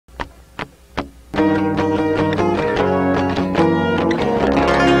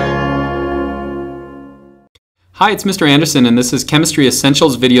Hi, it's Mr. Andersen, and this is Chemistry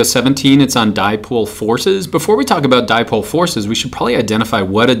Essentials Video 17. It's on dipole forces. Before we talk about dipole forces, we should probably identify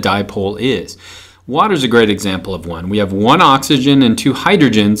what a dipole is. Water is a great example of one. We have one oxygen and two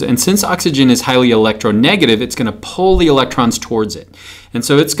hydrogens, and since oxygen is highly electronegative, it's going to pull the electrons towards it. And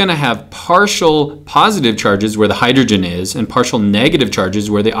so it's going to have partial positive charges where the hydrogen is and partial negative charges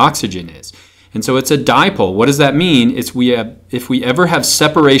where the oxygen is. And so it's a dipole. What does that mean? If we ever have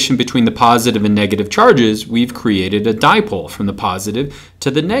separation between the positive and negative charges, we've created a dipole from the positive to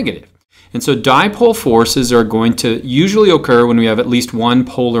the negative. And so dipole forces are going to usually occur when we have at least one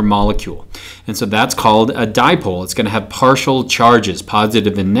polar molecule. And so that's called a dipole. It's going to have partial charges,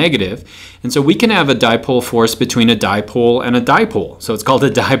 positive and negative. And so we can have a dipole force between a dipole and a dipole. So it's called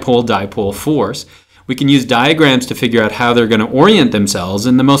a dipole-dipole force. We can use diagrams to figure out how they're going to orient themselves,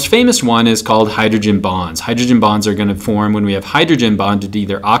 and the most famous one is called hydrogen bonds. Hydrogen bonds are going to form when we have hydrogen bonded to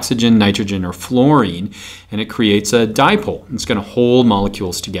either oxygen, nitrogen, or fluorine, and it creates a dipole. It's going to hold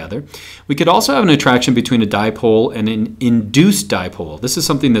molecules together. We could also have an attraction between a dipole and an induced dipole. This is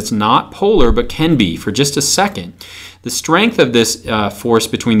something that's not polar but can be for just a second. The strength of this force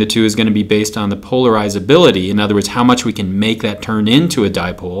between the two is going to be based on the polarizability, in other words, how much we can make that turn into a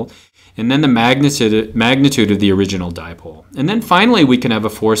dipole, and then the magnitude of the original dipole. And then finally, we can have a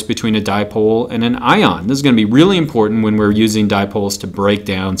force between a dipole and an ion. This is going to be really important when we're using dipoles to break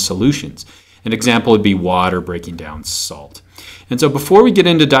down solutions. An example would be water breaking down salt. And so before we get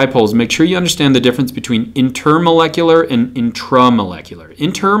into dipoles, make sure you understand the difference between intermolecular and intramolecular.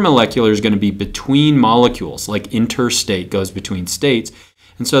 Intermolecular is going to be between molecules, like interstate goes between states.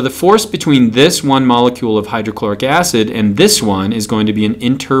 And so the force between this one molecule of hydrochloric acid and this one is going to be an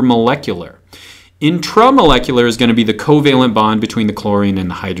intermolecular. Intramolecular is going to be the covalent bond between the chlorine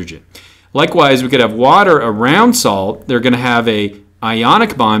and the hydrogen. Likewise, we could have water around salt. They're going to have an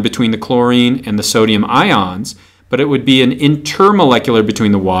ionic bond between the chlorine and the sodium ions, but it would be an intermolecular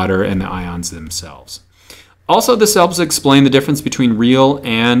between the water and the ions themselves. Also, this helps explain the difference between real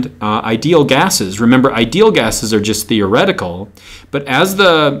and ideal gases. Remember, ideal gases are just theoretical, but as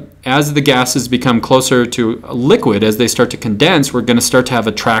the gases become closer to a liquid, as they start to condense, we're going to start to have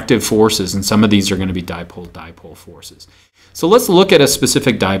attractive forces, and some of these are going to be dipole-dipole forces. So let's look at a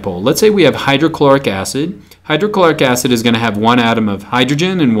specific dipole. Let's say we have hydrochloric acid. Hydrochloric acid is going to have one atom of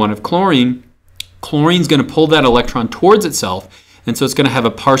hydrogen and one of chlorine. Chlorine is going to pull that electron towards itself, and so it's going to have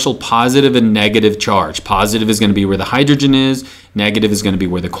a partial positive and negative charge. Positive is going to be where the hydrogen is, negative is going to be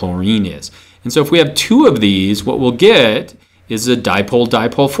where the chlorine is. And so if we have two of these, what we'll get is a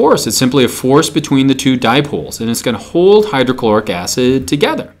dipole-dipole force. It's simply a force between the two dipoles, and it's going to hold hydrochloric acid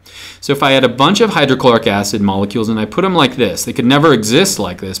together. So if I had a bunch of hydrochloric acid molecules and I put them like this, they could never exist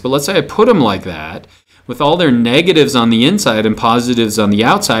like this, but let's say I put them like that, with all their negatives on the inside and positives on the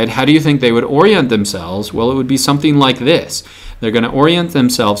outside, how do you think they would orient themselves? Well, it would be something like this. They're going to orient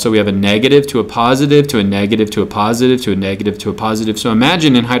themselves so we have a negative to a positive to a negative to a positive to a negative to a positive. So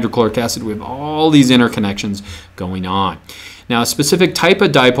imagine in hydrochloric acid we have all these interconnections going on. Now, a specific type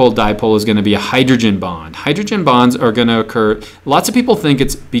of dipole-dipole is going to be a hydrogen bond. Hydrogen bonds are going to occur, lots of people think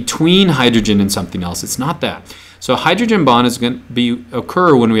it's between hydrogen and something else. It's not that. So a hydrogen bond is going to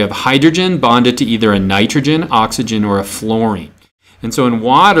occur when we have hydrogen bonded to either a nitrogen, oxygen, or a fluorine. And so in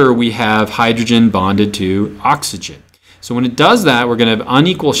water, we have hydrogen bonded to oxygen. So when it does that, we're going to have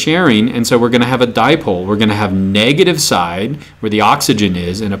unequal sharing, and so we're going to have a dipole. We're going to have negative side where the oxygen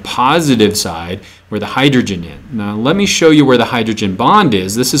is and a positive side where the hydrogen is. Now let me show you where the hydrogen bond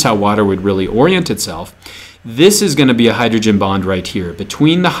is. This is how water would really orient itself. This is going to be a hydrogen bond right here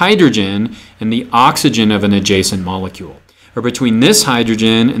between the hydrogen and the oxygen of an adjacent molecule, or between this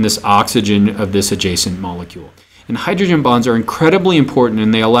hydrogen and this oxygen of this adjacent molecule. And hydrogen bonds are incredibly important,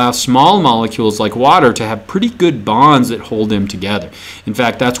 and they allow small molecules like water to have pretty good bonds that hold them together. In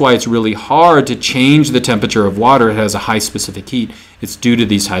fact, that's why it's really hard to change the temperature of water. It has a high specific heat. It's due to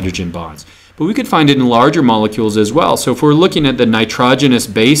these hydrogen bonds. But we could find it in larger molecules as well. So if we're looking at the nitrogenous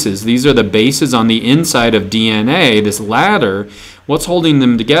bases, these are the bases on the inside of DNA, this ladder. What's holding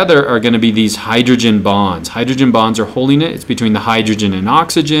them together are going to be these hydrogen bonds. Hydrogen bonds are holding it. It's between the hydrogen and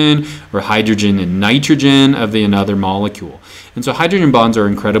oxygen, or hydrogen and nitrogen of another molecule. And so hydrogen bonds are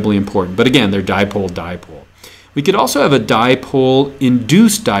incredibly important. But again, they're dipole-dipole. We could also have a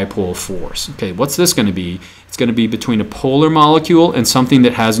dipole-induced dipole force. Okay, what's this going to be? It's going to be between a polar molecule and something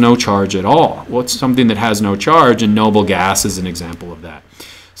that has no charge at all. What's something that has no charge? And noble gas is an example of that.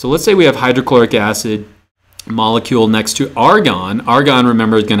 So let's say we have hydrochloric acid molecule next to argon. Argon,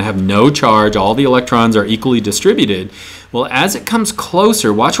 remember, is going to have no charge. All the electrons are equally distributed. Well, as it comes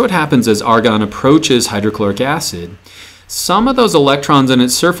closer, watch what happens as argon approaches hydrochloric acid. some of those electrons on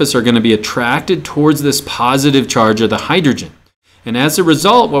its surface are going to be attracted towards this positive charge of the hydrogen. And as a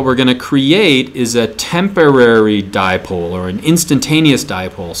result, what we're going to create is a temporary dipole or an instantaneous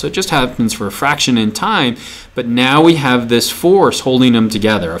dipole. So it just happens for a fraction in time, but now we have this force holding them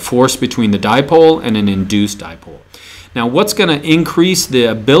together, a force between the dipole and an induced dipole. Now, what's going to increase the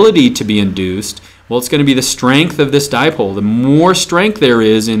ability to be induced? Well, it's going to be the strength of this dipole. The more strength there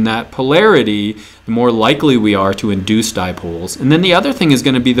is in that polarity, the more likely we are to induce dipoles. And then the other thing is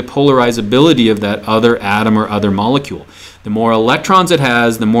going to be the polarizability of that other atom or other molecule. The more electrons it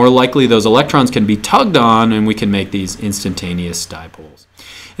has, the more likely those electrons can be tugged on, and we can make these instantaneous dipoles.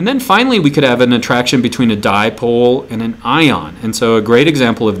 And then finally, we could have an attraction between a dipole and an ion. And so a great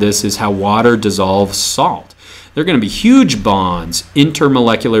example of this is how water dissolves salt. There are going to be huge bonds,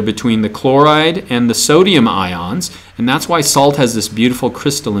 intermolecular, between the chloride and the sodium ions, and that's why salt has this beautiful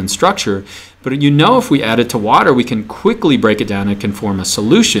crystalline structure. But you know, if we add it to water, we can quickly break it down and it can form a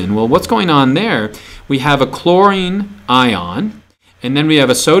solution. Well, what's going on there? We have a chlorine ion, and then we have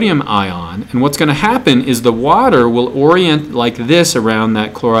a sodium ion, and what's going to happen is the water will orient like this around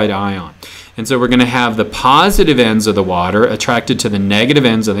that chloride ion. And so we're going to have the positive ends of the water attracted to the negative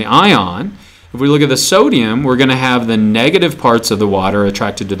ends of the ion. If we look at the sodium, we're going to have the negative parts of the water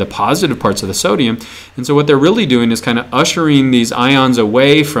attracted to the positive parts of the sodium. And so what they're really doing is kind of ushering these ions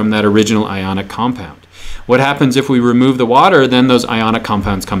away from that original ionic compound. What happens if we remove the water? Then those ionic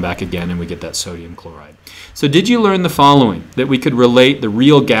compounds come back again and we get that sodium chloride. So did you learn the following? That we could relate the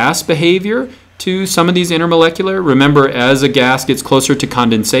real gas behavior to some of these intermolecular. Remember, as a gas gets closer to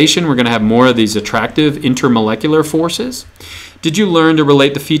condensation, we're going to have more of these attractive intermolecular forces. Did you learn to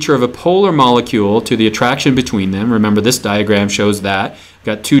relate the feature of a polar molecule to the attraction between them? Remember, this diagram shows that. We've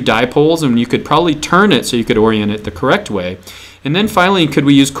got two dipoles, and you could probably turn it so you could orient it the correct way. And then finally, could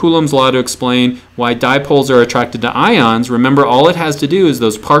we use Coulomb's law to explain why dipoles are attracted to ions? Remember, all it has to do is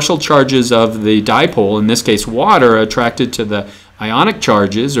those partial charges of the dipole, in this case water, are attracted to the ionic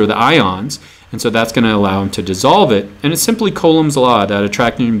charges, or the ions, and so that's going to allow them to dissolve it. And it's simply Coulomb's law, that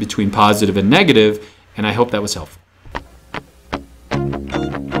attraction between positive and negative, and I hope that was helpful.